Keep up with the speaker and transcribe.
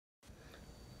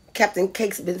Captain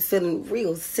Cake's been feeling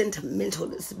real sentimental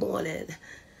this morning.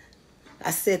 I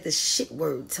said the shit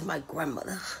word to my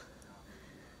grandmother.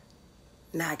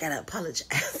 Now I gotta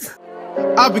apologize.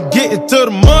 I been getting to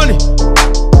the money.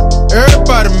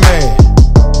 Everybody mad.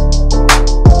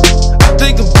 I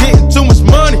think I'm getting too much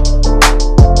money.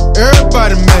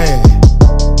 Everybody mad.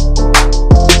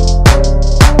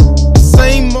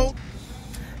 Same old.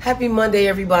 Happy Monday,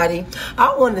 everybody.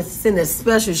 I want to send a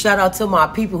special shout out to my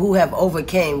people who have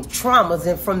overcame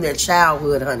traumas from their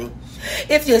childhood, honey.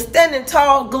 If you're standing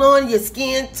tall, glowing, your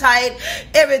skin tight,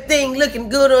 everything looking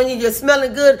good on you, you're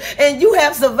smelling good, and you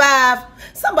have survived,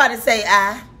 somebody say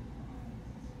I.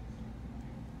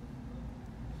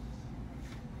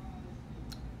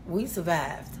 We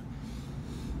survived.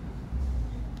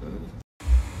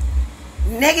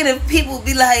 Negative people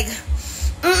be like,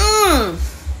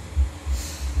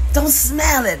 don't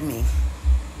smile at me.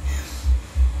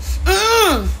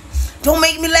 Don't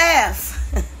make me laugh.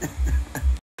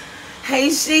 Hey,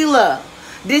 Sheila,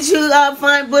 did you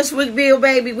find Bushwick Bill,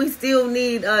 baby? We still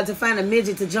need to find a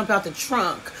midget to jump out the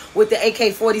trunk with the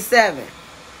AK-47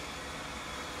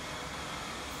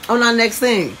 on our next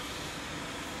thing.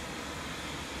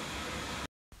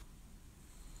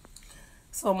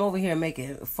 So I'm over here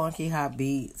making funky hot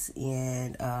beats,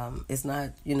 and it's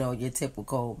not, your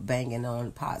typical banging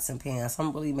on pots and pans.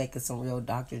 I'm really making some real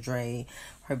Dr. Dre,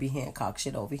 Herbie Hancock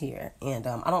shit over here, and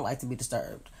I don't like to be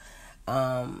disturbed.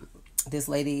 This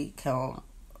lady came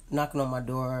knocking on my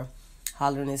door,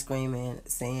 hollering and screaming,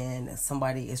 saying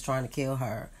somebody is trying to kill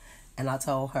her, and I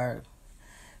told her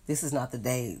this is not the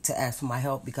day to ask for my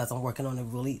help because I'm working on a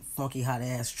really funky hot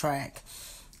ass track.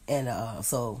 And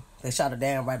so they shot her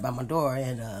down right by my door,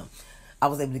 and I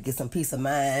was able to get some peace of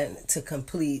mind to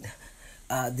complete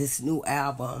this new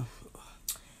album,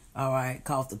 all right,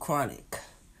 called The Chronic.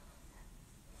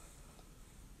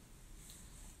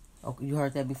 Oh, you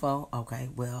heard that before? Okay,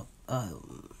 well,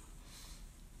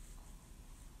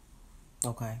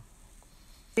 okay.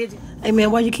 Hey,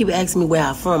 man, why you keep asking me where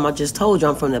I'm from? I just told you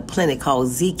I'm from the planet called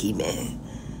Zeke, man.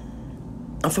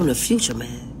 I'm from the future,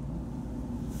 man.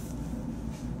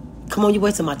 Come on, you're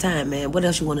wasting my time, man. What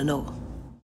else you want to know?